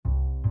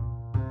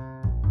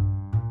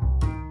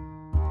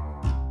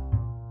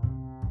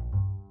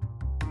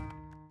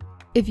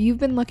If you've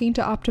been looking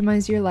to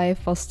optimize your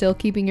life while still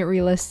keeping it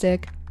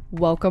realistic,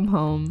 welcome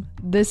home.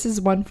 This is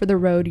One for the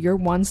Road, your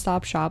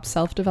one-stop shop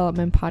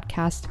self-development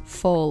podcast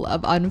full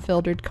of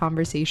unfiltered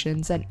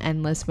conversations and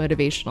endless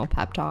motivational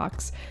pep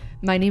talks.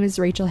 My name is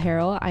Rachel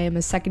Harrell. I am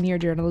a second-year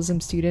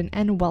journalism student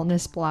and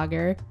wellness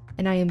blogger,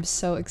 and I am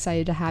so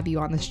excited to have you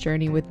on this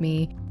journey with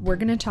me. We're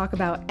going to talk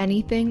about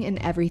anything and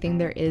everything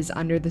there is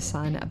under the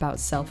sun about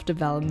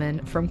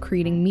self-development, from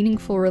creating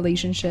meaningful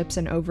relationships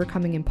and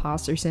overcoming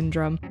imposter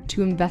syndrome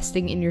to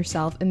investing in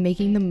yourself and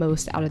making the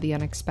most out of the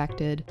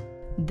unexpected.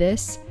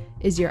 This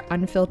is your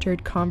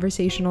unfiltered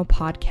conversational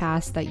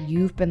podcast that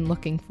you've been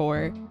looking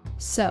for.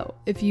 So,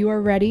 if you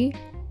are ready,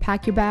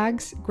 pack your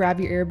bags,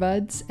 grab your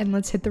earbuds, and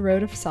let's hit the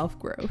road of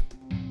self-growth.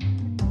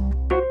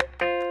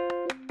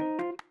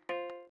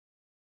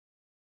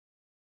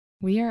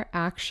 We are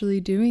actually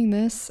doing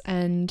this,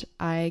 and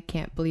I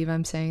can't believe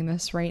I'm saying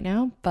this right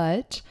now,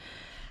 but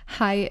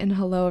hi and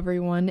hello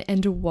everyone,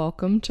 and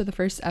welcome to the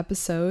first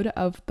episode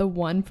of the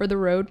One for the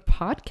Road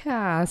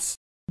podcast.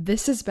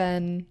 This has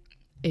been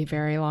a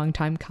very long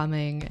time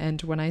coming,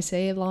 and when I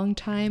say a long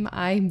time,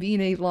 I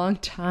mean a long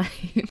time.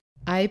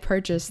 I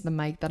purchased the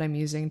mic that I'm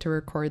using to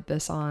record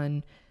this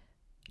on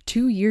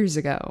 2 years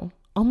ago,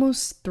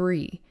 almost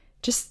 3.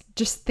 Just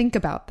think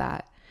about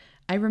that.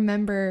 I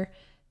remember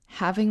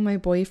having my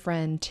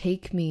boyfriend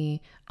take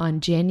me on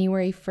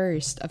January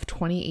 1st of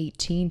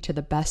 2018 to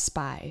the Best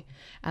Buy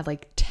at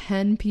like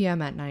 10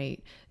 p.m. at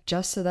night,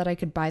 just so that I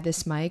could buy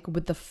this mic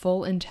with the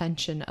full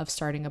intention of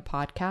starting a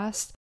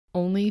podcast,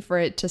 only for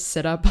it to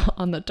sit up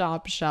on the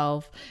top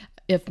shelf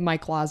of my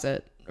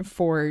closet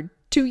for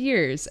 2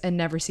 years and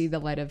never see the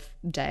light of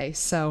day.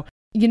 So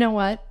you know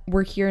what?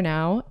 We're here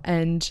now,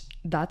 and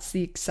that's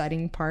the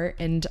exciting part.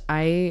 And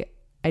I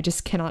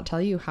just cannot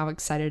tell you how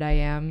excited I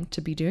am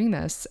to be doing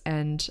this.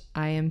 And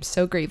I am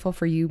so grateful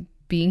for you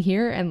being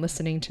here and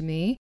listening to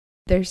me.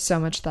 There's so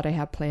much that I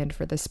have planned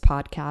for this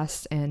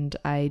podcast, and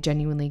I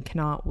genuinely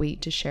cannot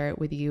wait to share it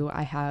with you.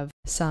 I have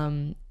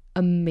some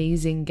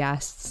amazing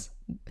guests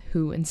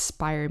who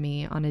inspire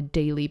me on a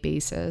daily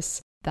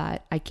basis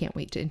that I can't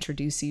wait to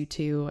introduce you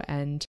to.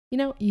 And, you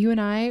know, you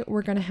and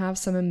we're going to have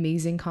some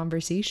amazing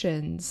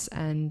conversations,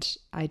 and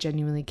I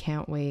genuinely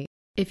can't wait.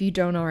 If you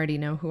don't already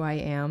know who I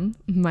am,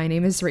 my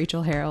name is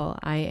Rachel Harrell.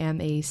 I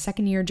am a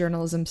second-year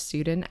journalism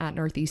student at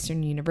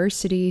Northeastern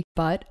University,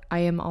 but I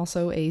am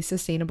also a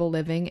sustainable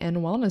living and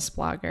wellness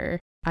blogger.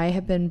 I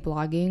have been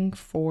blogging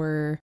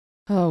for,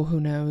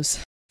 who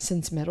knows,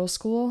 since middle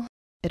school.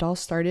 It all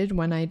started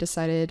when I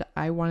decided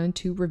I wanted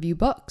to review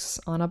books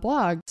on a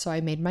blog. So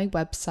I made my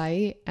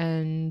website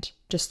and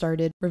just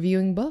started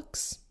reviewing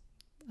books.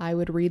 I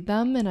would read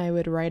them and I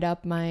would write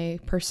up my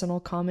personal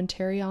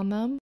commentary on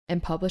them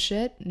and publish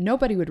it.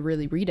 Nobody would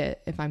really read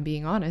it, if I'm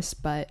being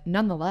honest, but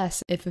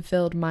nonetheless, it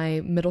fulfilled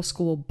my middle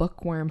school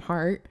bookworm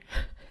heart.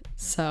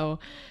 So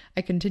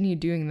I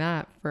continued doing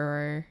that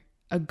for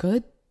a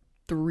good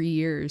 3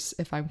 years,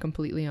 if I'm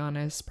completely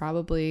honest,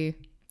 probably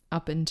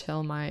up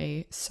until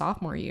my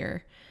sophomore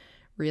year,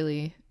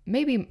 really.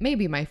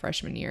 Maybe my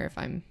freshman year,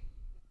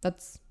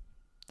 that's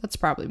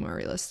probably more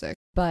realistic.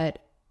 But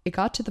it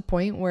got to the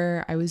point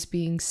where I was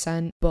being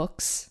sent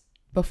books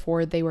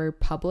before they were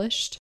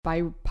published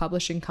by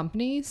publishing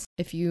companies.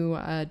 If you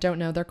don't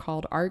know, they're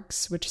called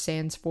ARCs, which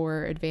stands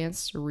for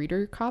Advanced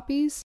Reader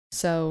Copies.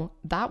 So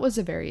that was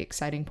a very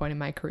exciting point in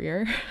my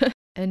career.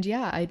 And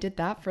yeah, I did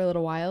that for a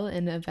little while,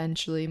 and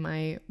eventually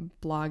my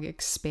blog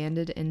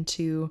expanded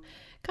into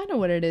kind of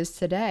what it is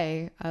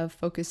today, of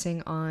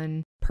focusing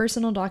on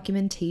personal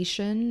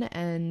documentation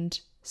and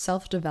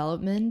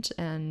self-development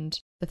and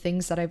the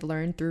things that I've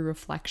learned through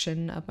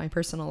reflection of my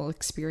personal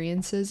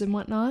experiences and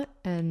whatnot.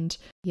 And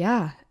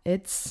yeah,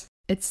 it's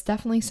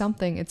definitely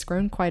something. It's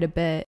grown quite a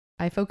bit.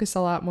 I focus a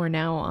lot more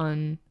now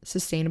on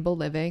sustainable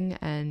living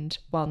and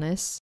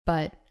wellness,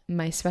 but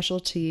my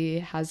specialty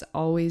has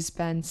always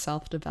been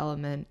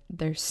self-development.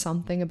 There's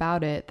something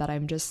about it that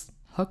I'm just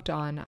hooked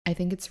on. I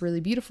think it's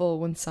really beautiful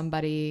when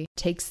somebody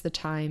takes the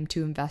time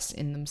to invest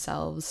in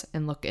themselves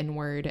and look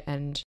inward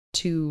and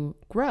to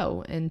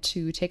grow and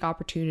to take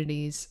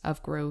opportunities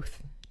of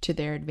growth to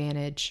their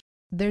advantage.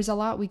 There's a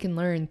lot we can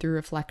learn through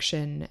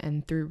reflection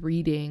and through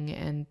reading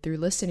and through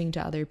listening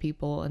to other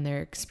people and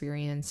their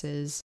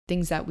experiences,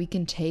 things that we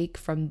can take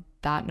from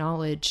that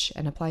knowledge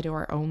and apply to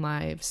our own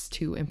lives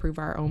to improve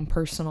our own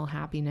personal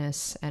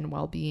happiness and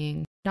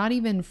well-being, not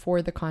even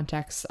for the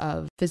context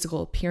of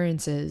physical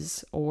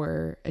appearances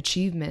or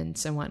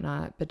achievements and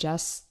whatnot, but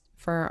just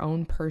for our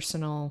own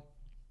personal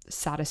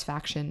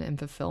satisfaction and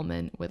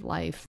fulfillment with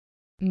life.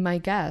 My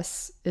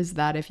guess is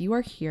that if you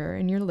are here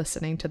and you're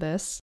listening to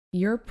this,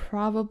 you're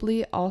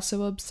probably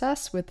also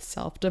obsessed with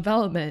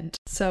self-development.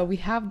 So we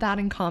have that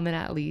in common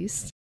at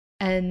least.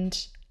 And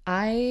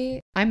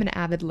I'm an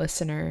avid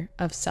listener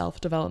of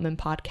self-development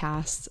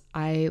podcasts.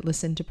 I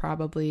listen to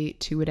probably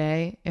 2 a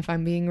day. If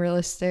I'm being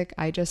realistic,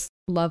 I just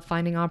love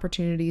finding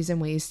opportunities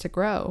and ways to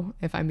grow.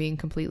 If I'm being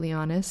completely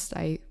honest,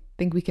 I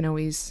think we can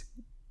always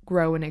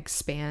grow and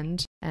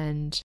expand.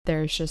 And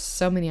there's just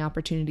so many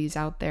opportunities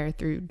out there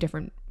through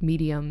different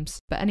mediums.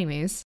 But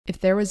anyways, if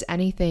there was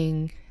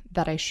anything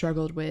that I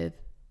struggled with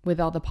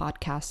all the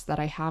podcasts that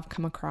I have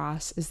come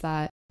across, is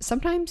that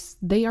sometimes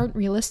they aren't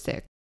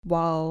realistic.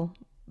 While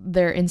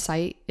their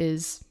insight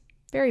is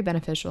very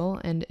beneficial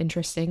and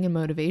interesting and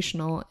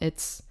motivational,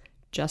 it's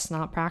just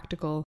not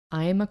practical.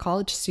 I am a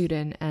college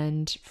student,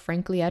 and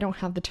frankly, I don't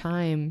have the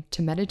time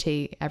to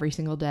meditate every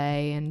single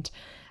day. And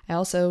I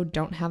also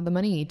don't have the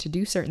money to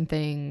do certain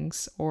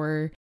things,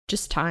 or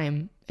just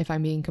time. If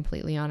I'm being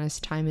completely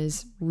honest, time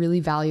is really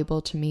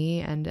valuable to me,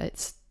 and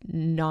it's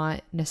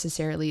not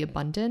necessarily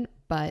abundant,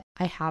 but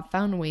I have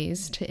found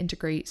ways to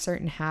integrate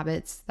certain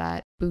habits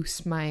that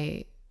boost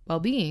my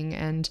well-being,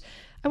 and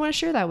I want to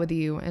share that with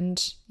you.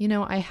 And,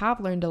 I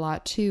have learned a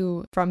lot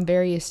too from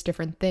various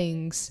different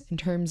things in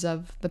terms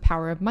of the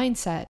power of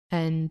mindset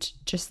and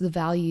just the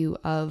value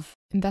of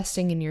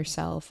investing in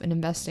yourself and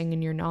investing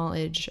in your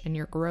knowledge and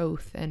your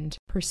growth. And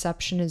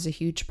perception is a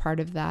huge part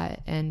of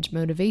that, and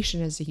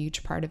motivation is a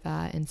huge part of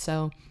that. And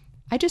so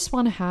I just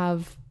want to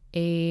have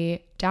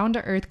a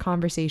down-to-earth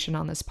conversation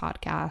on this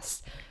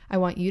podcast. I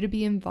want you to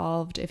be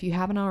involved. If you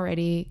haven't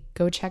already,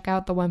 go check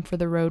out the One for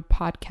the Road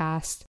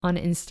podcast on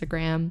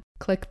Instagram.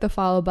 Click the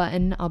follow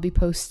button. I'll be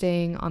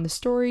posting on the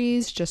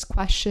stories just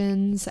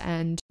questions,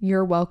 and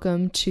you're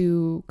welcome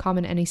to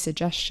comment any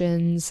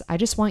suggestions. I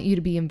just want you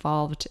to be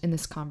involved in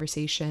this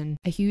conversation.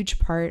 A huge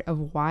part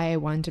of why I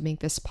wanted to make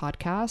this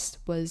podcast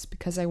was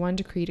because I wanted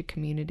to create a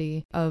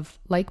community of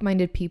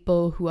like-minded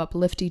people who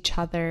uplift each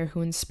other,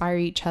 who inspire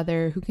each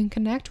other, who can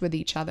connect with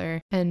each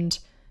other. And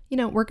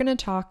we're going to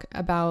talk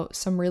about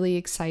some really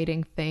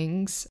exciting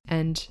things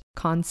and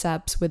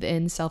concepts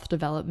within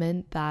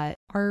self-development that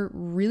are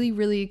really,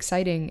 really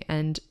exciting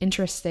and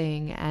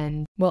interesting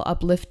and will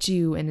uplift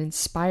you and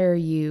inspire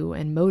you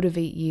and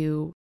motivate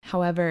you.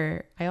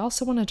 However, I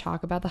also want to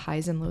talk about the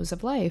highs and lows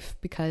of life,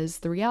 because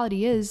the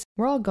reality is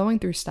we're all going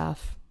through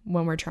stuff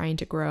when we're trying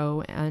to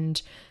grow,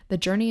 and the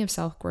journey of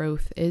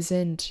self-growth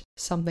isn't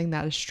something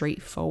that is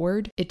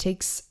straightforward. It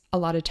takes a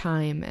lot of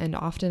time and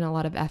often a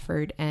lot of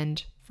effort,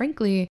 and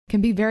frankly,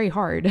 can be very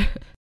hard.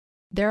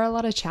 There are a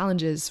lot of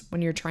challenges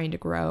when you're trying to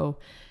grow,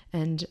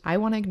 and I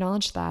want to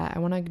acknowledge that. I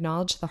want to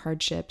acknowledge the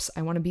hardships.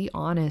 I want to be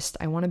honest.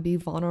 I want to be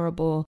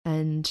vulnerable,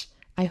 and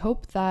I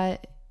hope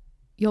that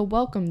you'll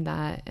welcome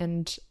that,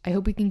 and I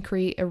hope we can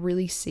create a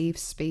really safe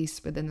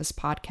space within this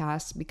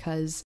podcast,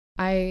 because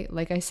I,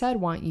 like I said,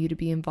 want you to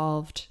be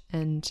involved,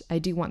 and I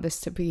do want this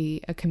to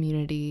be a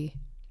community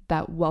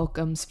that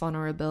welcomes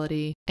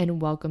vulnerability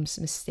and welcomes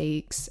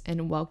mistakes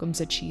and welcomes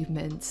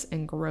achievements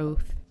and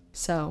growth.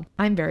 So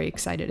I'm very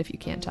excited, if you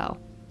can't tell.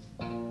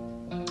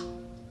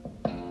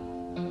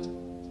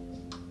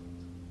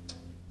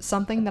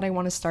 Something that I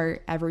want to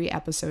start every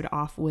episode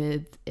off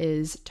with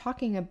is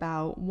talking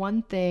about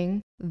one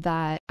thing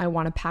that I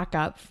want to pack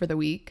up for the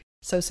week.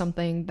 So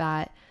something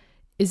that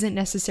isn't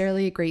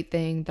necessarily a great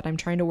thing that I'm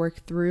trying to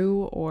work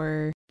through,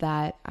 or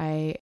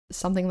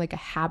something like a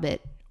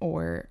habit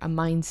or a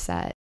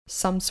mindset,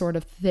 some sort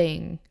of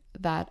thing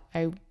that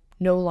I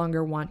no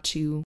longer want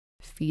to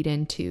feed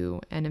into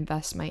and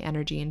invest my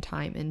energy and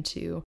time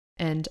into.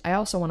 And I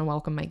also want to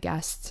welcome my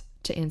guests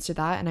to answer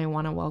that, and I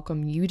want to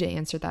welcome you to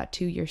answer that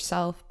too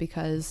yourself,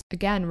 because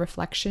again,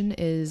 reflection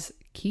is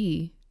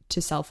key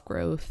to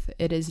self-growth.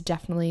 It is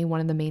definitely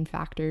one of the main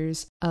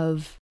factors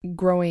of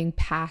growing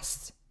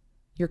past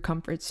your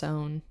comfort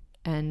zone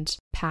and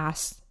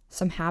past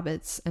some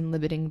habits and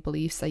limiting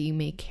beliefs that you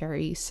may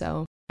carry.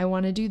 So I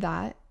want to do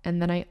that. And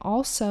then I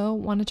also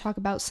want to talk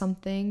about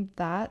something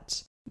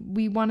that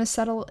we want to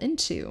settle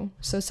into.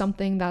 So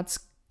something that's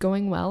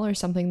going well, or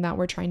something that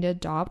we're trying to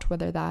adopt,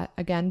 whether that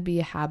again be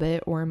a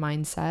habit or a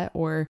mindset,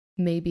 or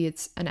maybe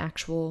it's an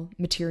actual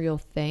material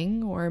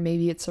thing, or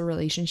maybe it's a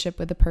relationship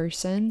with a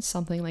person,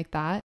 something like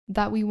that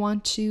we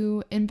want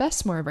to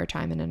invest more of our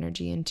time and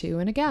energy into.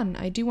 And again,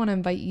 I do want to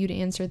invite you to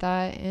answer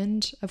that.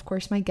 And of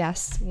course, my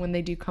guests, when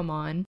they do come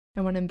on,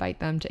 I want to invite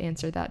them to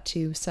answer that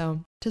too.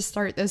 So to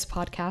start this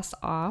podcast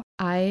off,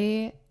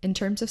 in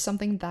terms of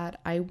something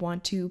that I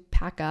want to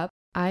pack up,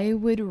 I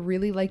would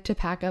really like to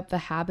pack up the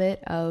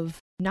habit of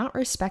not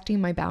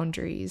respecting my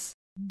boundaries.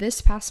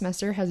 This past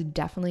semester has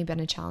definitely been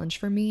a challenge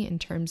for me in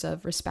terms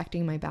of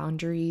respecting my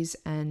boundaries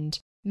and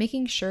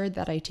making sure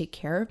that I take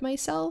care of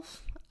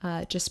myself,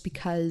 just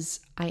because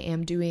I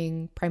am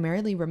doing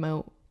primarily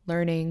remote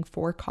learning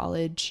for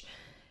college.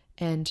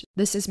 And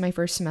this is my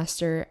first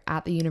semester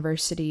at the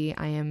university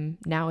I am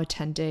now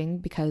attending,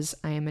 because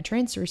I am a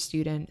transfer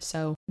student.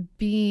 So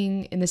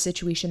being in the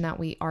situation that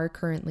we are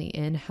currently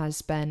in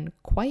has been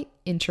quite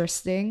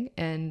interesting,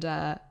 and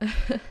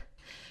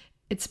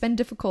it's been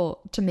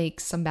difficult to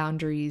make some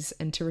boundaries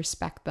and to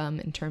respect them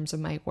in terms of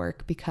my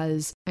work,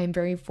 because I'm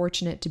very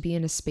fortunate to be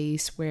in a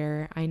space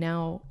where I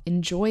now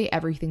enjoy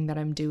everything that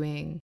I'm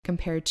doing,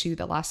 compared to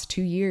the last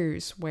 2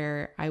 years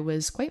where I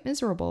was quite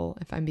miserable,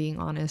 if I'm being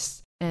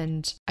honest.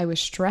 And I was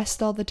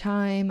stressed all the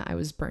time. I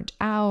was burnt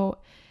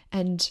out.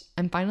 And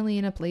I'm finally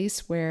in a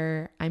place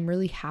where I'm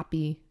really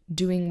happy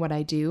doing what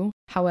I do.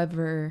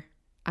 However,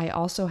 I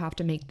also have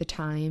to make the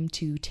time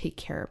to take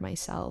care of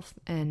myself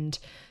and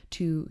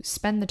to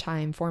spend the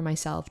time for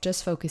myself,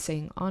 just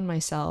focusing on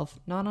myself,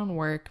 not on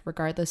work,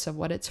 regardless of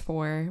what it's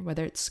for,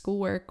 whether it's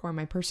schoolwork or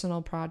my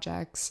personal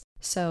projects.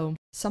 So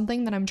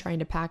something that I'm trying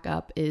to pack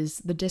up is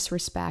the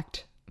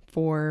disrespect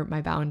for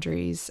my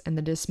boundaries and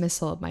the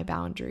dismissal of my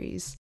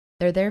boundaries.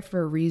 They're there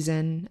for a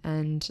reason,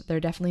 and they're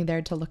definitely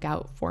there to look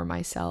out for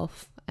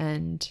myself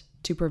and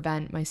to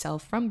prevent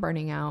myself from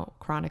burning out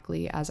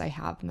chronically as I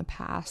have in the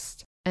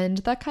past. And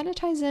that kind of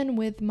ties in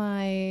with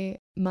my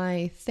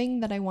thing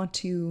that I want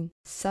to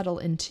settle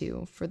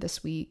into for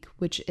this week,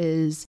 which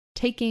is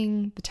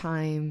taking the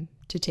time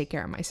to take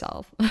care of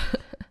myself.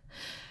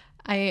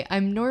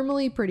 I'm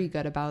normally pretty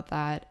good about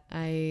that.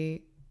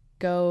 I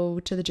go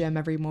to the gym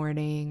every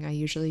morning. I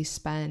usually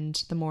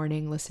spend the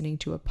morning listening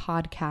to a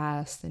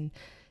podcast and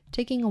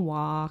taking a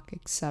walk,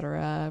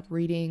 etc.,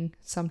 reading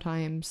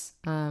sometimes,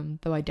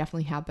 though I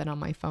definitely have been on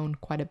my phone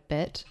quite a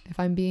bit, if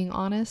I'm being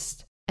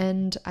honest.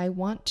 And I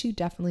want to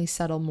definitely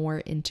settle more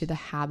into the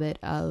habit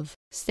of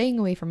staying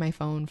away from my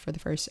phone for the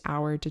first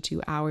hour to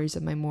 2 hours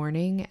of my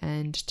morning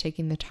and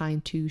taking the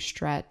time to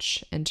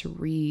stretch and to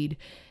read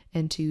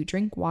and to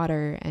drink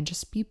water and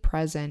just be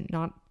present,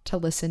 not to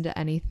listen to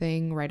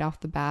anything right off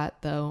the bat,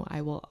 though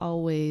I will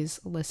always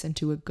listen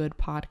to a good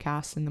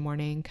podcast in the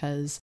morning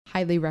because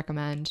highly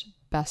recommend.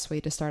 Best way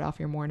to start off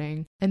your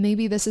morning. And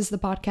maybe this is the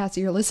podcast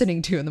you're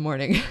listening to in the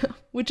morning,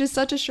 which is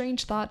such a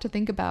strange thought to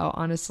think about,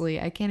 honestly.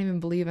 I can't even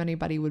believe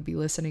anybody would be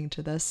listening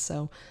to this.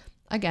 So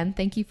again,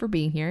 thank you for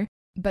being here.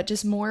 But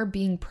just more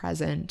being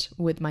present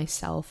with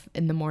myself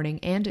in the morning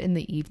and in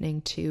the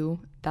evening too.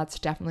 That's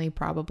definitely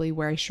probably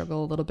where I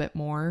struggle a little bit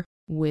more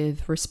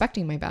with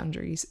respecting my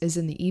boundaries, is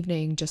in the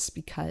evening, just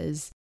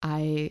because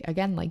I,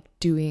 again, like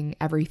doing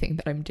everything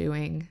that I'm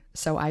doing.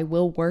 So I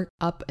will work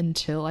up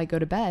until I go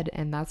to bed,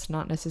 and that's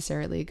not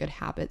necessarily a good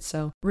habit.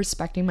 So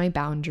respecting my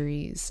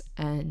boundaries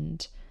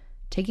and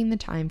taking the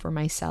time for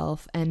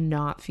myself and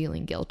not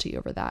feeling guilty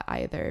over that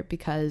either,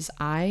 because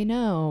I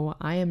know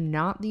I am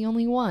not the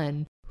only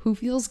one who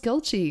feels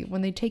guilty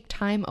when they take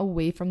time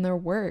away from their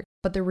work.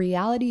 But the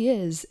reality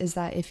is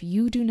that if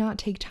you do not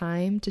take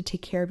time to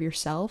take care of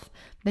yourself,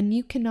 then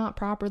you cannot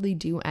properly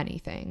do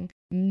anything.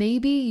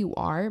 Maybe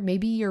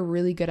you're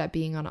really good at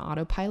being on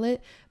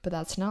autopilot, but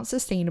that's not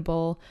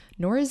sustainable,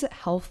 nor is it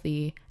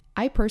healthy.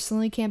 I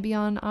personally can't be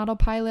on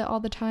autopilot all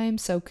the time,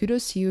 so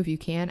kudos to you if you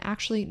can.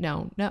 Actually,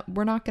 no,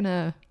 we're not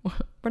gonna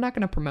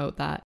promote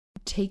that.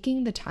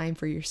 Taking the time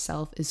for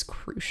yourself is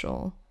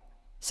crucial.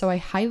 So I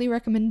highly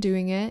recommend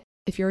doing it.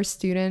 If you're a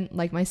student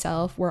like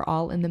myself, we're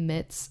all in the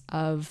midst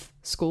of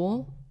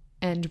school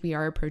and we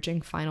are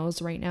approaching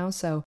finals right now.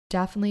 So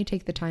definitely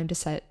take the time to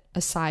set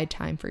aside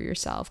time for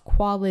yourself,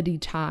 quality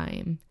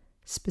time,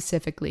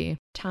 specifically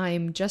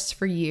time just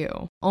for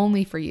you,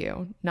 only for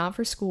you, not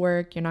for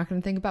schoolwork. You're not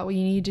going to think about what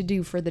you need to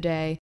do for the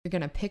day. You're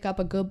going to pick up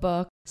a good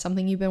book,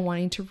 something you've been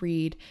wanting to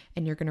read,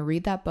 and you're going to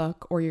read that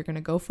book, or you're going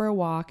to go for a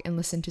walk and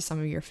listen to some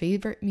of your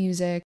favorite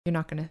music. You're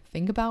not going to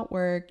think about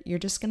work. You're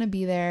just going to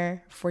be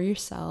there for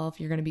yourself.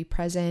 You're going to be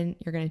present.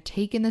 You're going to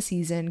take in the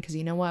season, because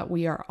you know what?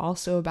 We are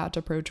also about to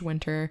approach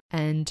winter.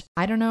 And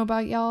I don't know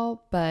about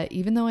y'all, but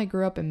even though I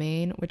grew up in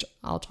Maine, which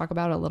I'll talk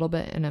about a little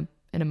bit in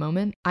a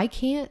moment, I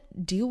can't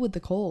deal with the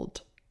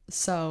cold.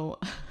 So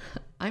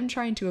I'm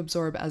trying to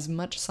absorb as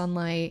much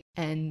sunlight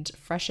and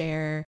fresh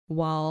air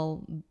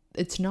while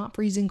it's not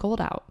freezing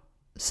cold out.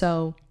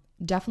 So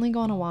definitely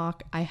go on a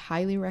walk. I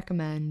highly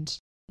recommend.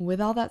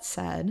 With all that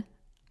said,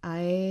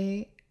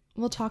 I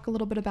will talk a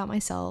little bit about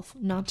myself,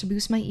 not to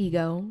boost my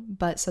ego,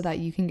 but so that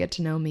you can get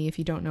to know me if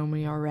you don't know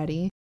me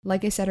already.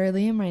 Like I said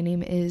earlier, my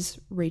name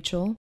is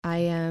Rachel. I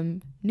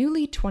am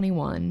newly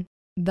 21,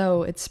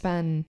 though it's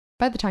been,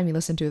 by the time you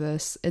listen to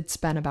this, it's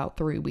been about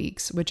 3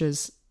 weeks, which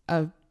is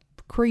a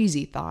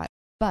crazy thought.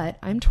 But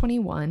I'm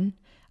 21.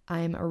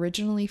 I'm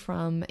originally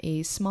from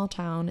a small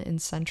town in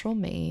central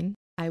Maine.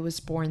 I was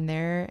born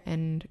there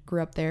and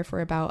grew up there for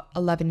about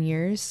 11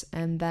 years.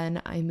 And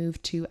then I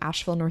moved to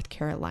Asheville, North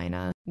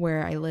Carolina,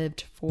 where I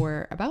lived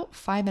for about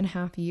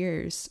 5.5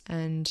 years.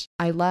 And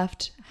I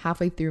left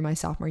halfway through my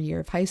sophomore year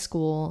of high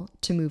school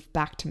to move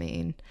back to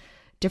Maine.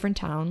 Different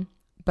town,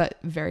 but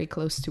very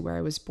close to where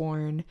I was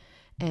born.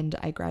 And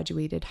I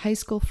graduated high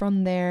school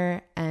from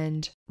there.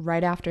 And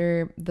right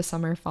after the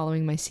summer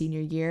following my senior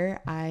year,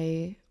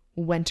 I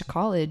went to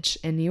college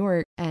in New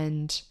York,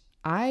 and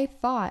I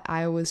thought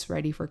I was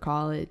ready for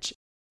college.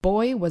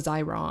 Boy, was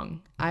I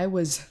wrong. I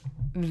was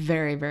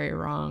very, very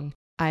wrong.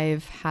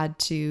 I've had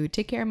to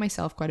take care of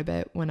myself quite a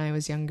bit when I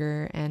was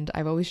younger, and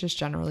I've always just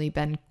generally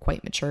been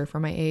quite mature for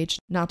my age.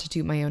 Not to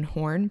toot my own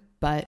horn,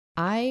 but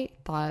I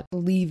thought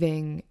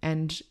leaving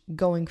and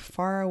going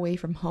far away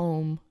from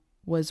home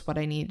was what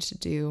I needed to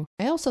do.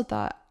 I also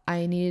thought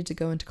I needed to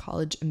go into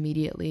college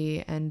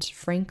immediately, and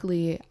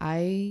frankly,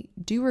 I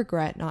do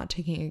regret not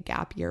taking a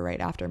gap year right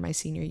after my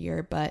senior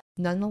year, but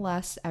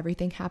nonetheless,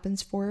 everything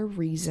happens for a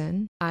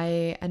reason.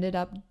 I ended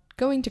up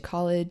going to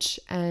college,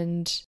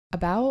 and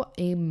about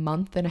a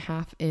month and a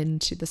half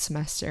into the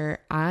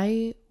semester,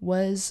 I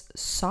was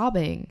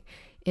sobbing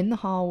in the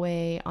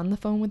hallway on the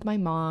phone with my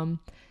mom,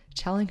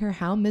 telling her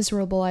how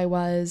miserable I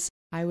was.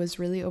 I was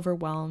really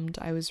overwhelmed.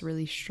 I was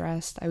really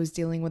stressed. I was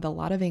dealing with a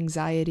lot of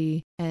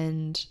anxiety,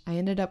 and I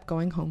ended up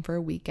going home for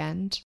a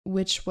weekend,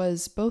 which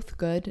was both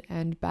good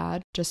and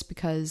bad just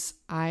because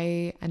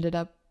I ended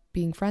up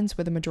being friends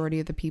with the majority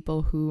of the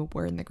people who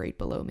were in the grade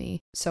below me.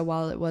 So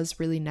while it was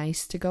really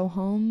nice to go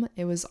home,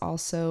 it was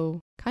also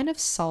kind of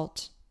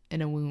salt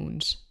in a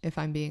wound, if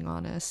I'm being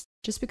honest,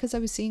 just because I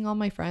was seeing all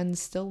my friends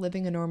still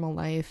living a normal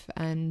life,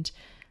 and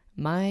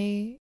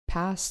my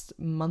past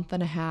month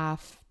and a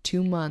half,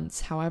 2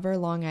 months, however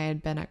long I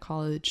had been at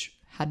college,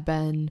 had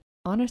been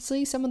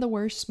honestly some of the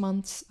worst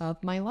months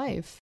of my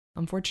life.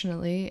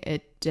 Unfortunately,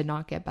 it did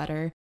not get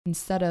better.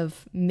 Instead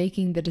of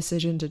making the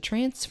decision to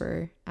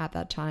transfer at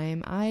that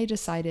time, I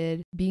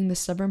decided, being the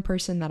stubborn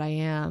person that I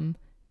am,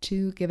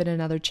 to give it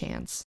another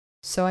chance.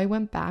 So I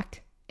went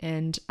back,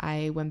 and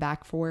I went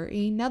back for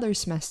another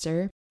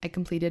semester. I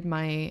completed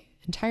my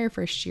entire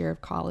first year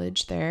of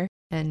college there.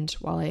 And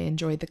while I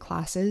enjoyed the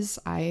classes,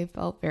 I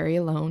felt very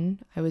alone.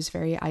 I was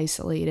very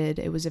isolated.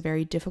 It was a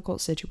very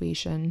difficult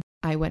situation.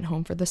 I went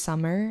home for the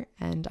summer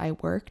and I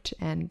worked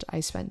and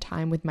I spent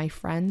time with my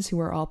friends who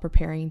were all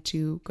preparing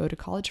to go to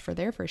college for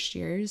their first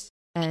years.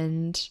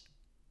 And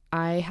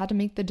I had to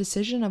make the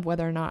decision of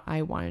whether or not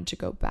I wanted to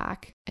go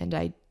back. And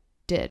I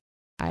did.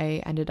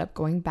 I ended up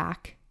going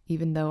back,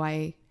 even though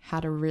I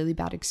had a really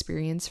bad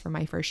experience for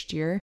my first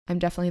year. I'm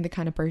definitely the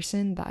kind of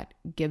person that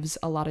gives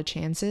a lot of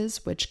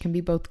chances, which can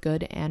be both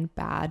good and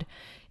bad.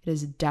 It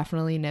has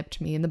definitely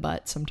nipped me in the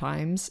butt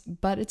sometimes,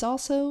 but it's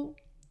also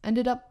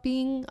ended up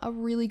being a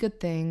really good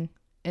thing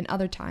in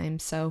other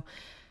times. So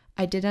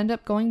I did end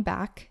up going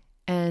back,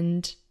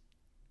 and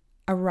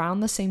around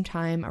the same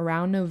time,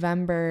 around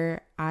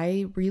November,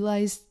 I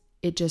realized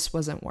it just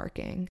wasn't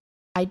working.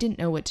 I didn't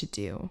know what to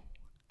do.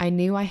 I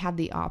knew I had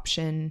the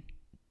option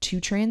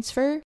to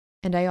transfer,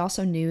 and I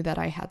also knew that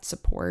I had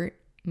support.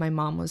 My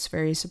mom was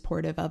very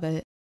supportive of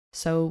it.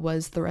 So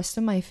was the rest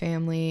of my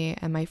family,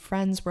 and my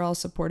friends were all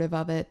supportive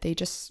of it. They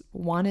just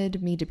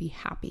wanted me to be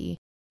happy.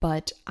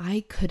 But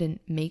I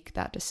couldn't make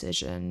that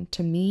decision.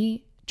 To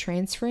me,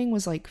 transferring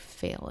was like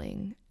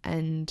failing,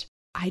 and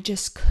I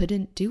just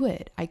couldn't do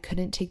it. I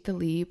couldn't take the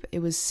leap. It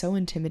was so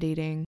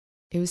intimidating.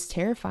 It was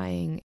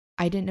terrifying.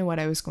 I didn't know what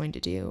I was going to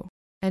do.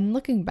 And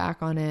looking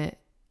back on it,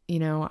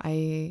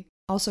 I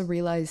also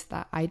realized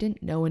that I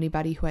didn't know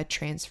anybody who had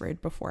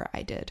transferred before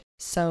I did.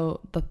 So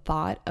the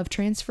thought of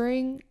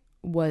transferring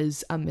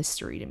was a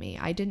mystery to me.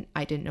 I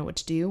didn't know what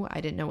to do.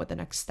 I didn't know what the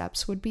next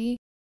steps would be.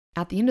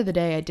 At the end of the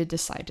day, I did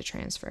decide to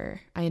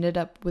transfer. I ended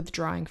up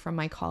withdrawing from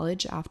my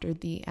college after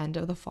the end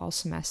of the fall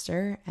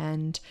semester,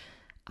 and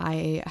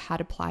I had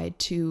applied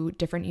to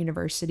different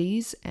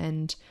universities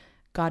and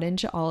got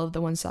into all of the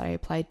ones that I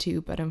applied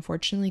to, but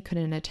unfortunately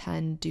couldn't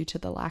attend due to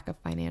the lack of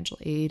financial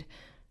aid.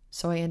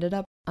 So I ended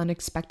up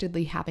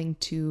unexpectedly having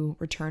to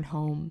return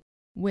home,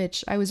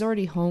 which I was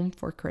already home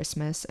for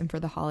Christmas and for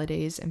the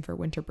holidays and for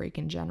winter break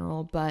in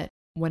general. But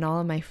when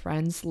all of my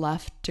friends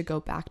left to go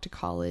back to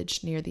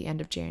college near the end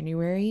of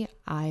January,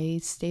 I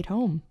stayed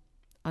home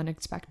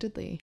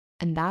unexpectedly.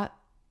 And that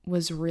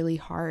was really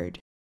hard.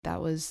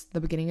 That was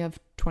the beginning of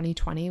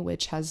 2020,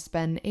 which has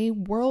been a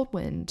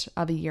whirlwind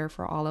of a year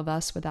for all of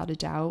us, without a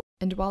doubt.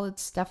 And while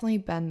it's definitely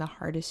been the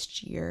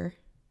hardest year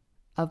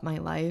of my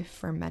life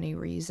for many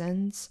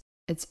reasons,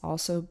 it's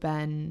also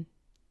been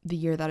the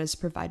year that has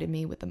provided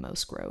me with the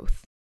most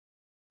growth.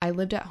 I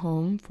lived at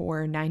home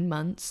for 9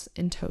 months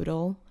in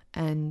total,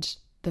 and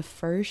the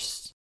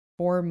first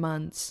 4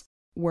 months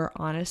were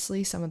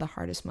honestly some of the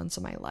hardest months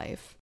of my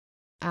life.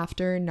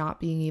 After not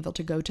being able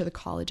to go to the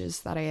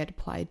colleges that I had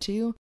applied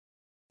to,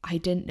 I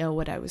didn't know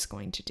what I was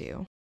going to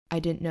do. I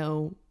didn't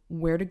know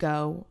where to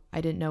go. I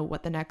didn't know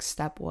what the next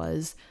step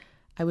was.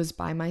 I was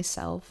by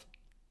myself.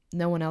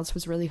 No one else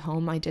was really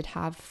home. I did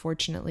have,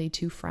 fortunately,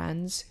 2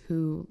 friends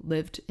who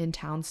lived in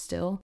town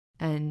still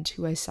and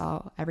who I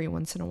saw every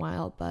once in a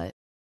while, but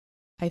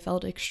I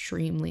felt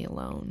extremely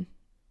alone.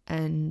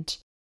 And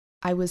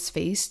I was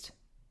faced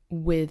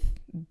with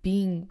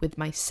being with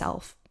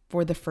myself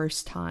for the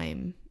first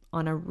time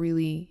on a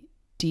really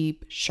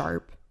deep,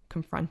 sharp,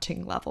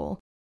 confronting level.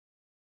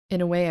 In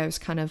a way, I was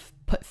kind of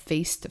put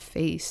face to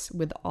face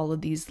with all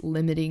of these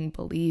limiting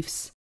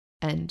beliefs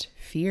and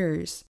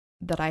fears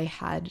that I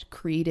had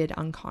created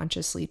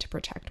unconsciously to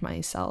protect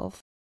myself.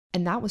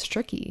 And that was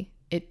tricky.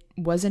 It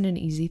wasn't an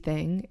easy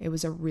thing. It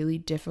was a really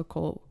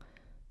difficult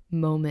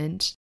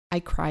moment. I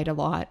cried a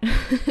lot.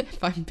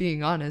 If I'm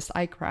being honest,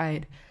 I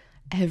cried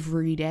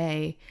every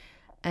day.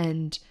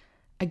 And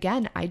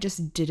again, I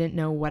just didn't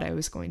know what I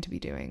was going to be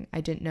doing.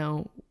 I didn't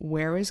know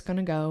where I was going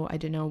to go. I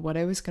didn't know what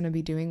I was going to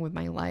be doing with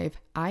my life.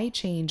 I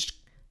changed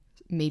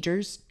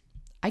majors.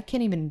 I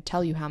can't even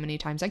tell you how many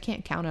times. I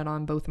can't count it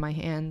on both my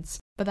hands.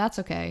 But that's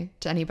okay.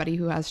 To anybody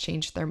who has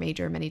changed their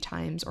major many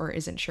times or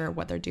isn't sure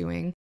what they're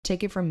doing,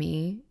 take it from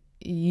me,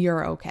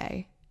 you're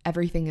okay.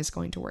 Everything is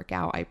going to work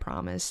out, I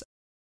promise.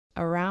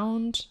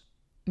 Around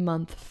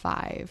month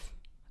 5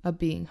 of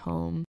being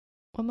home,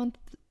 what month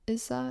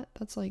is that?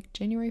 That's like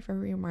January,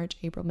 February, March,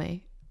 April,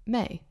 May.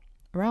 May.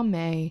 Around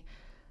May,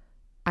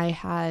 I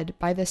had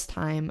by this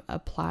time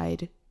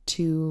applied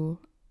to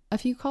a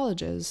few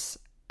colleges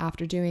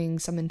after doing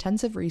some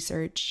intensive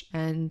research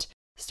and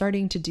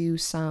starting to do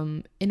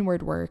some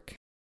inward work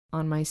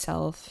on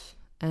myself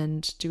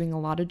and doing a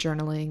lot of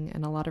journaling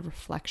and a lot of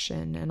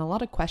reflection and a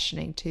lot of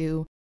questioning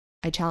too.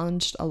 I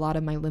challenged a lot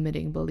of my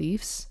limiting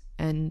beliefs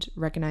and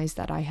recognized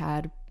that I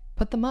had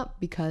put them up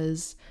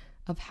because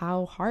of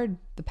how hard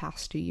the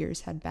past 2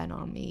 years had been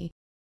on me.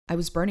 I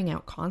was burning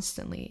out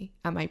constantly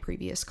at my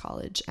previous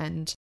college,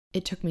 and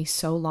it took me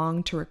so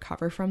long to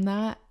recover from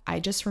that. I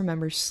just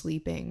remember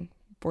sleeping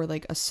for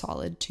like a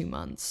solid 2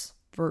 months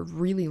for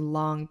really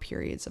long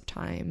periods of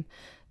time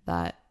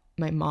that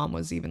my mom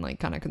was even like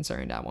kind of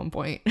concerned at one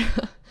point.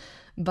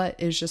 But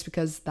it's just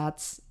because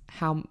that's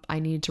how I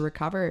needed to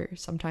recover.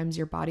 Sometimes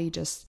your body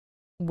just,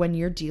 when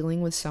you're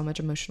dealing with so much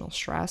emotional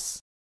stress,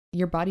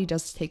 your body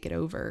does take it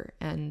over,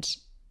 and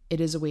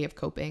it is a way of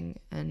coping,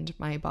 and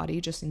my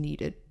body just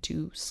needed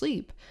to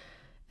sleep.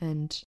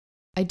 And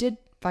I did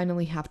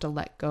finally have to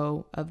let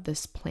go of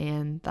this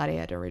plan that I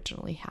had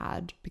originally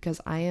had,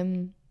 because I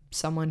am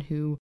someone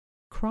who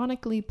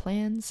chronically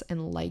plans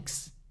and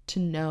likes to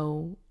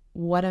know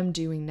what I'm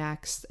doing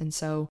next. And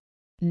so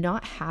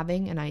not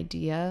having an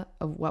idea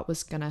of what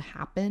was going to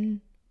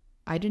happen,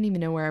 I didn't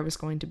even know where I was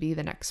going to be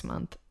the next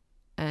month.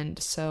 And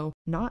so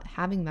not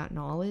having that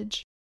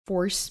knowledge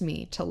forced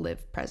me to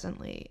live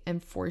presently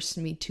and forced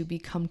me to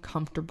become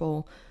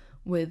comfortable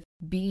with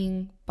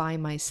being by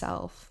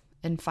myself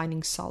and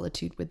finding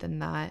solitude within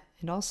that,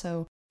 and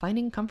also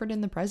finding comfort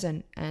in the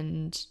present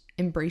and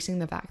embracing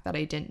the fact that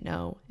I didn't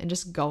know and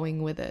just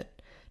going with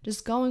it,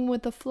 just going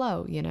with the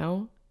flow, you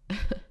know?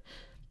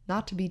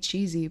 Not to be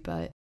cheesy,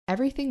 but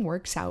everything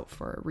works out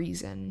for a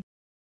reason.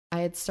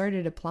 I had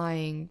started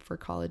applying for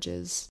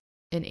colleges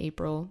in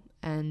April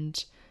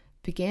and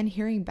began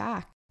hearing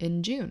back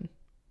in June.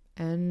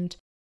 And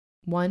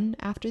one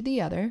after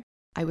the other,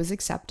 I was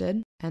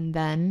accepted. And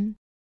then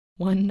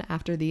one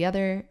after the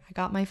other, I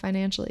got my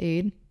financial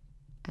aid,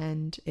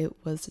 and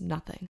it was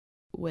nothing,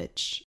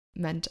 which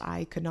meant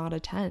I could not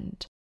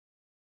attend.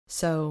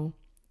 So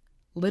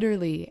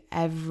literally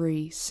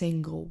every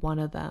single one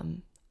of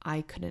them,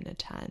 I couldn't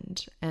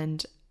attend.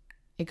 And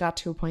it got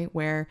to a point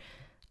where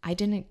I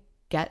didn't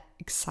get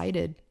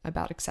excited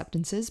about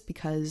acceptances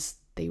because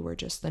they were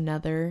just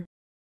another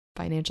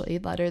financial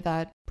aid letter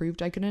that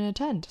proved I couldn't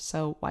attend.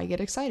 So why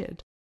get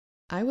excited?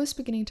 I was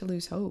beginning to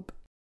lose hope.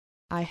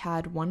 I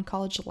had one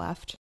college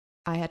left.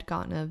 I had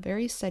gotten a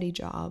very steady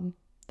job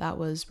that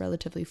was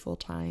relatively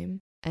full-time,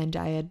 and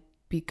I had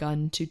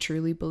begun to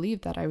truly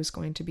believe that I was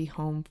going to be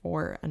home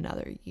for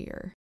another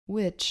year,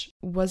 which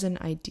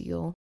wasn't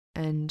ideal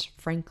and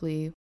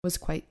frankly was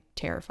quite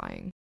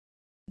terrifying.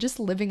 Just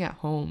living at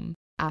home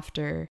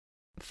after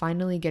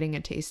finally getting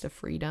a taste of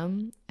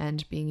freedom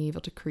and being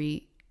able to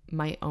create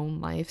my own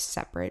life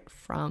separate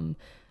from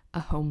a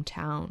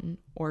hometown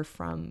or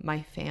from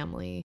my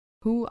family,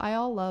 who I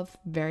all love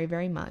very,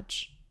 very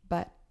much,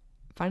 but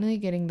finally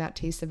getting that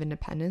taste of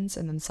independence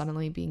and then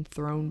suddenly being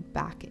thrown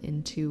back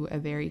into a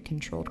very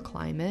controlled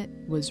climate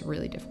was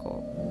really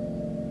difficult.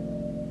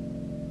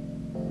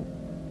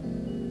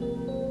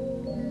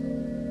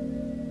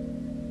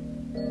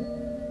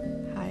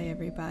 Hi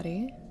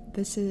everybody,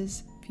 this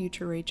is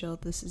Future Rachel.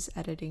 This is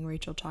Editing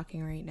Rachel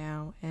talking right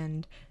now,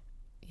 and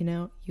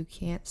you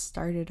can't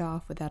start it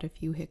off without a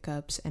few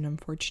hiccups, and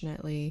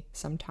unfortunately,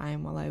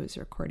 sometime while I was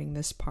recording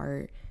this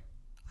part,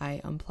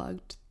 I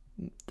unplugged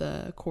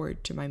the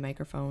cord to my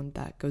microphone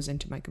that goes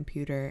into my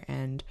computer,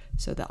 and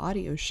so the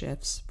audio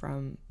shifts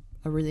from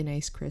a really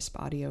nice crisp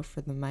audio for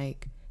the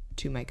mic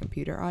to my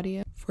computer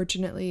audio.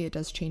 Fortunately, it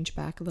does change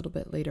back a little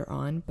bit later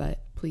on,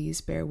 but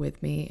please bear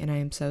with me, and I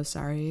am so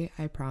sorry.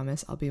 I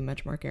promise I'll be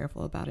much more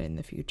careful about it in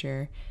the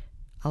future.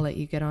 I'll let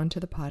you get on to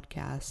the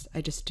podcast.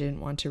 I just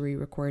didn't want to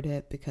re-record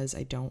it because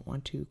I don't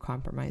want to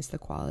compromise the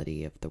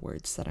quality of the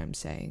words that I'm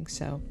saying,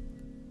 so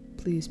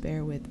please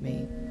bear with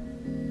me.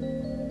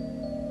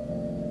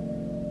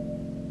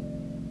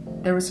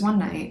 There was one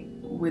night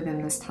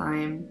within this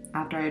time,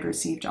 after I had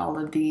received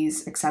all of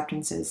these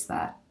acceptances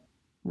that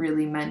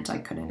really meant I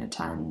couldn't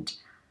attend,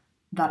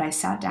 that I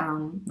sat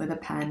down with a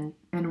pen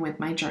and with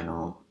my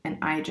journal, and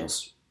I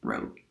just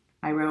wrote.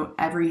 I wrote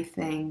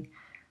everything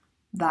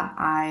that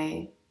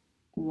I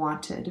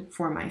wanted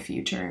for my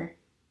future,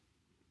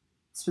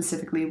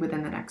 specifically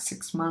within the next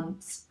 6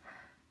 months.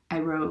 I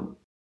wrote,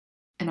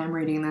 and I'm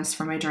reading this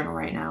from my journal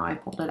right now. I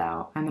pulled it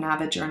out. I'm an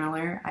avid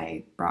journaler.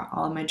 I brought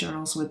all of my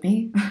journals with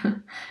me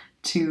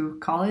to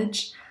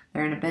college.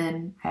 They're in a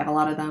bin. I have a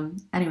lot of them.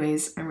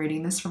 Anyways, I'm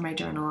reading this from my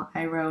journal.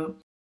 I wrote,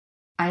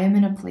 I am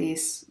in a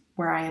place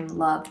where I am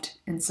loved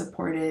and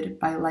supported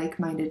by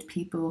like-minded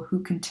people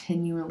who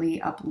continually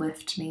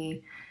uplift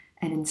me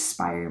and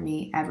inspire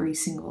me every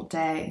single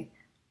day.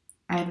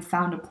 I have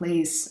found a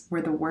place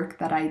where the work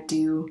that I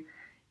do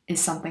is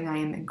something I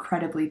am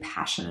incredibly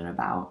passionate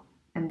about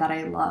and that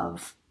I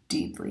love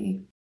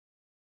deeply.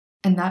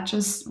 And that,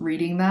 just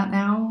reading that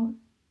now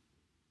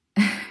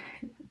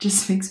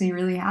just makes me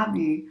really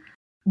happy.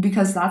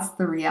 because that's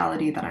the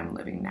reality that I'm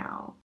living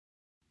now.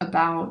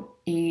 About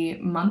a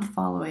month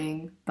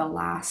following the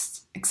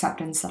last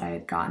acceptance that I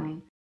had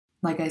gotten,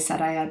 like I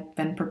said, I had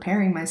been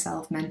preparing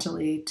myself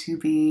mentally to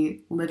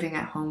be living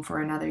at home for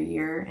another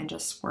year and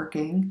just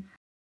working.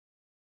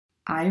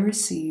 I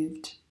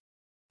received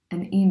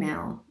an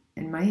email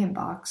in my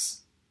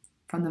inbox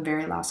from the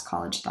very last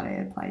college that I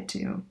applied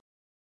to.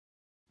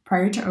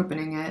 Prior to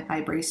opening it,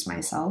 I braced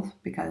myself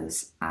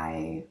because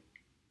I,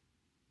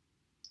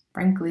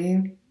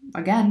 frankly,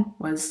 again,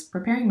 was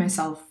preparing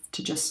myself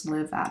to just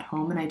live at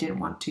home and I didn't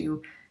want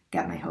to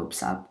get my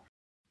hopes up.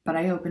 But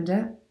I opened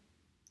it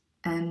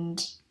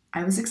and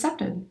I was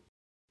accepted.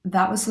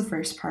 That was the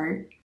first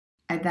part.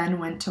 I then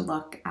went to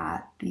look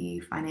at the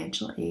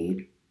financial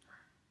aid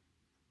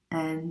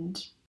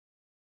and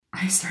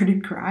I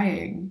started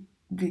crying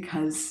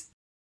because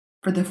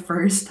for the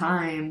first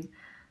time,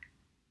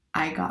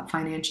 I got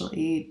financial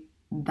aid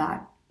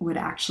that would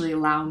actually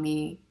allow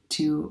me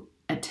to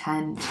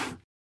attend.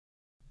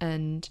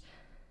 And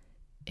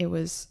it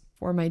was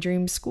for my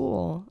dream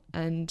school,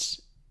 and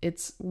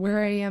it's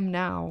where I am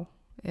now.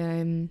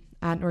 I'm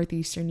at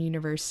Northeastern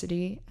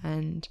University,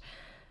 and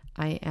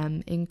I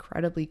am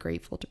incredibly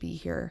grateful to be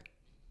here.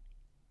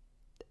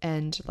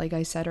 And like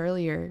I said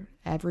earlier,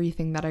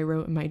 everything that I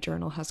wrote in my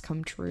journal has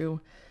come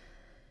true.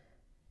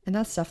 And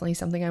that's definitely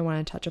something I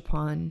want to touch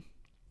upon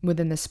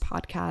within this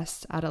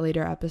podcast at a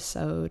later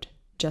episode,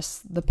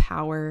 just the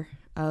power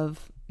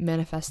of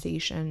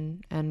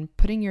manifestation and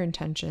putting your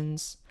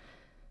intentions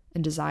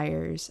and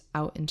desires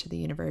out into the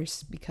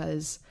universe,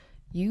 because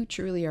you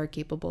truly are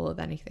capable of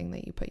anything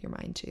that you put your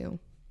mind to.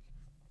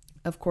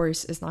 Of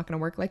course, it's not going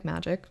to work like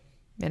magic.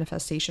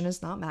 Manifestation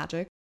is not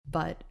magic,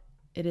 but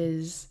it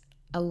is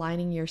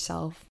aligning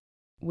yourself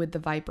with the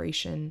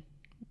vibration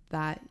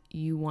that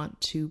you want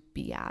to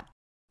be at.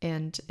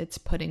 And it's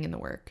putting in the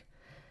work.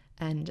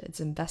 And it's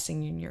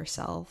investing in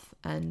yourself,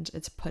 and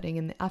it's putting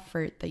in the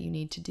effort that you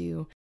need to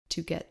do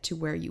to get to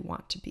where you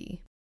want to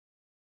be.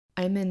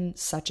 I'm in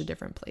such a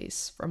different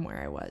place from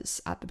where I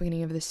was at the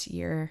beginning of this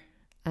year,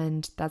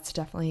 and that's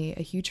definitely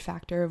a huge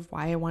factor of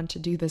why I want to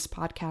do this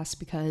podcast,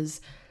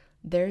 because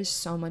there's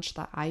so much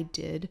that I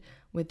did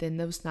within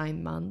those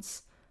 9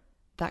 months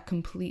that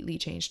completely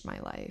changed my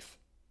life.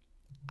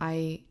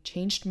 I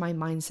changed my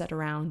mindset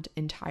around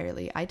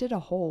entirely. I did a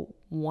whole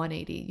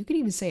 180. You could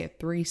even say a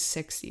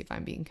 360 if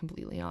I'm being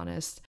completely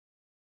honest.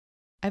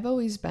 I've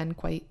always been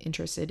quite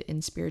interested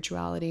in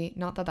spirituality.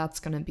 Not that that's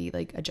going to be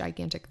like a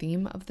gigantic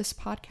theme of this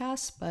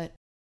podcast, but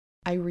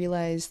I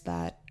realized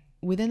that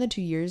within the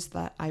 2 years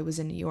that I was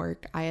in New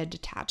York, I had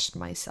detached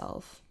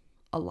myself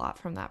a lot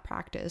from that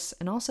practice,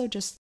 and also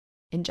just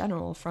in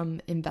general from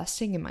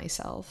investing in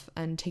myself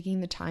and taking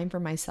the time for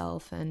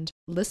myself and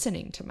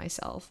listening to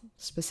myself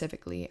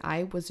specifically.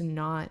 I was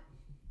not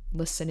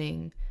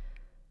listening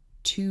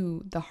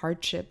to the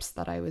hardships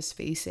that I was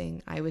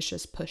facing. I was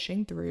just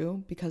pushing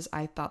through because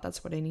I thought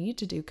that's what I needed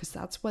to do, because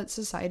that's what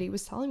society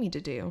was telling me to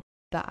do,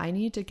 that I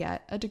needed to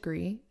get a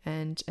degree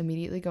and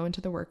immediately go into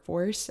the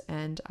workforce,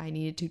 and I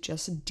needed to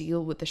just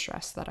deal with the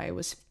stress that I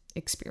was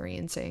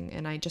experiencing,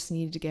 and I just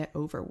needed to get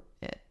over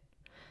it.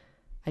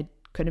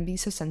 Couldn't be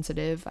so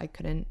sensitive. I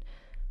couldn't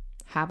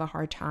have a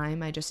hard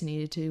time. I just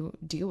needed to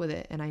deal with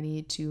it, and I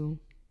needed to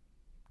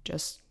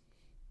just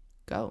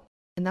go.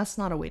 And that's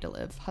not a way to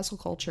live. Hustle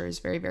culture is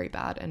very, very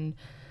bad. And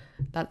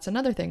that's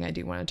another thing I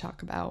do want to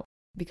talk about,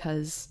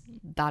 because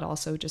that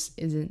also just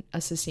isn't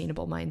a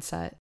sustainable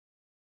mindset.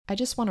 I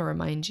just want to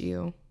remind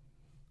you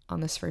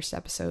on this first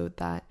episode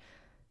that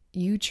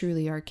you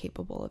truly are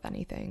capable of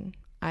anything.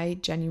 I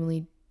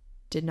genuinely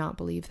did not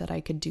believe that I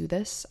could do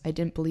this. I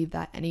didn't believe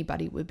that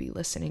anybody would be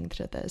listening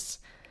to this.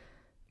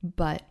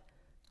 But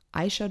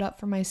I showed up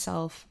for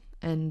myself,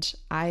 and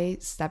I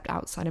stepped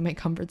outside of my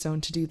comfort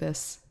zone to do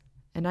this.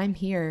 And I'm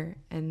here,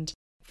 and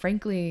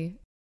frankly,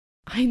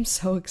 I'm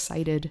so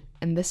excited,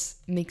 and this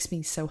makes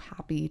me so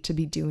happy to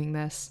be doing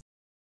this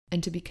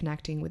and to be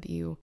connecting with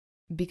you,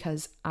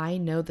 because I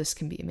know this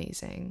can be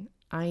amazing.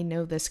 I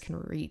know this can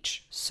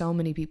reach so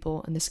many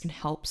people, and this can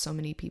help so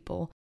many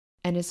people.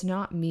 And it's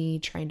not me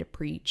trying to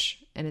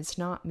preach, and it's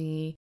not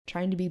me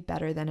trying to be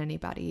better than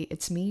anybody.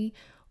 It's me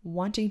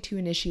wanting to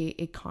initiate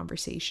a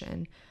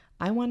conversation.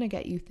 I want to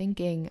get you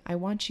thinking. I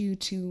want you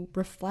to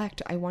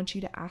reflect. I want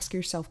you to ask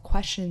yourself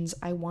questions.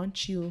 I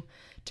want you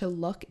to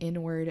look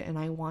inward, and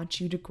I want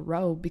you to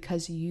grow,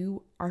 because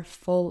you are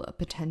full of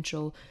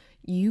potential.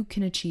 You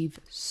can achieve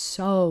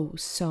so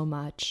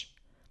much.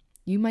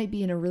 You might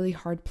be in a really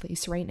hard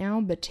place right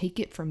now, but take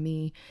it from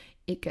me,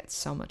 it gets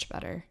so much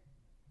better.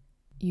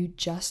 You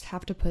just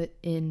have to put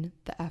in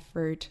the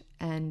effort,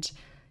 and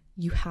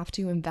you have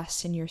to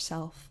invest in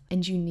yourself,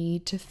 and you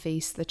need to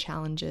face the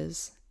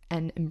challenges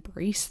and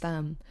embrace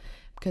them,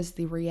 because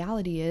the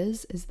reality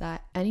is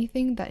that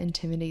anything that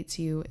intimidates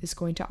you is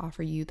going to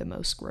offer you the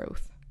most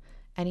growth.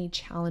 Any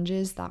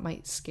challenges that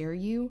might scare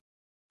you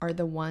are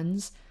the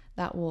ones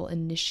that will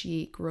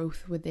initiate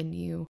growth within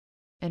you,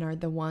 and are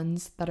the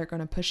ones that are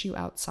going to push you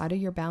outside of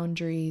your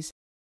boundaries,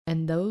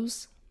 and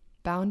those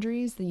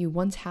boundaries that you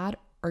once had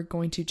are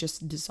going to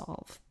just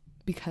dissolve.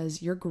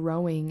 because you're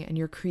growing and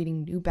you're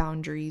creating new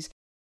boundaries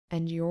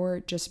and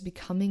you're just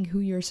becoming who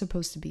you're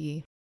supposed to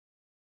be.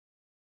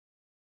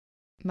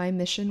 My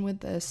mission with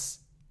this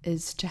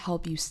is to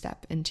help you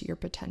step into your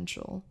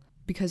potential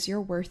because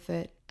you're worth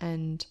it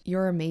and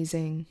you're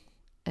amazing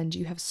and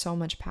you have so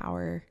much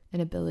power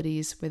and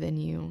abilities within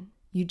you.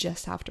 You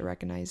just have to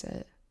recognize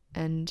it.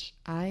 And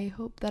I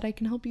hope that I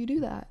can help you do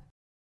that.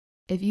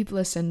 If you've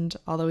listened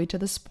all the way to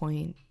this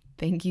point,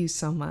 thank you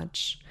so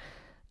much.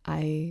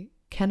 I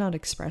cannot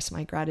express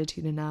my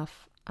gratitude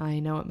enough. I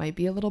know it might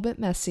be a little bit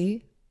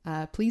messy.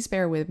 Please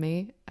bear with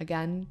me.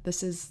 Again,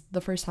 this is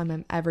the first time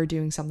I'm ever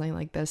doing something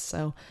like this,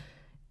 so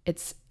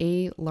it's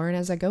a learn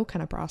as I go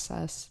kind of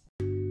process.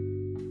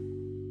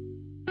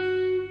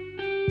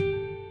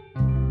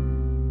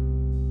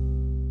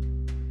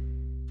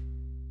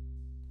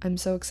 I'm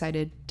so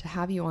excited to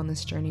have you on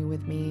this journey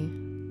with me.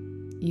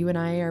 You and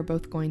I are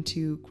both going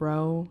to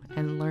grow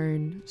and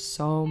learn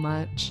so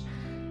much.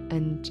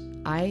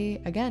 And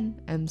I,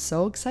 again, am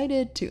so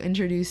excited to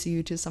introduce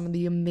you to some of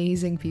the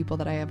amazing people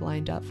that I have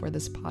lined up for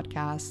this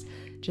podcast.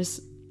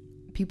 Just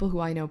people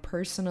who I know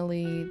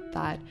personally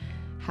that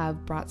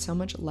have brought so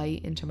much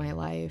light into my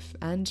life,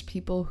 and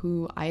people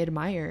who I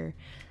admire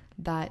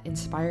that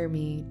inspire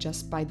me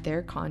just by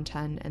their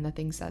content and the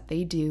things that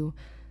they do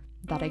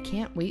that I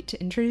can't wait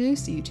to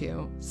introduce you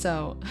to.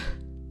 So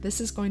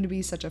this is going to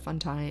be such a fun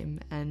time,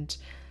 and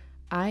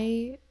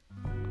I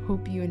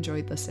hope you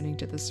enjoyed listening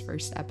to this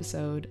first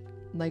episode.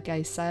 Like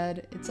I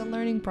said, it's a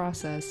learning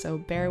process, so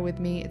bear with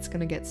me. It's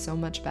gonna get so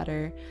much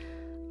better.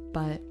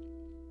 But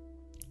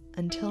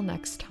until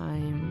next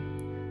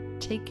time,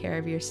 take care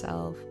of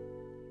yourself.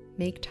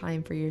 Make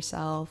time for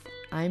yourself.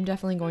 I'm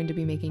definitely going to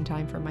be making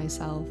time for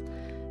myself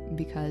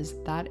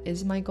because that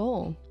is my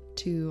goal,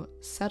 to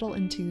settle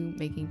into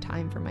making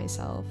time for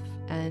myself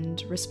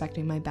and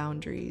respecting my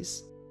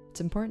boundaries. It's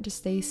important to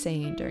stay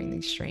sane during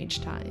these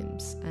strange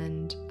times,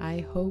 and I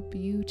hope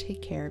you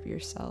take care of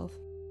yourself.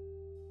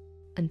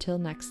 Until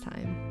next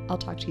time, I'll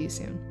talk to you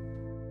soon.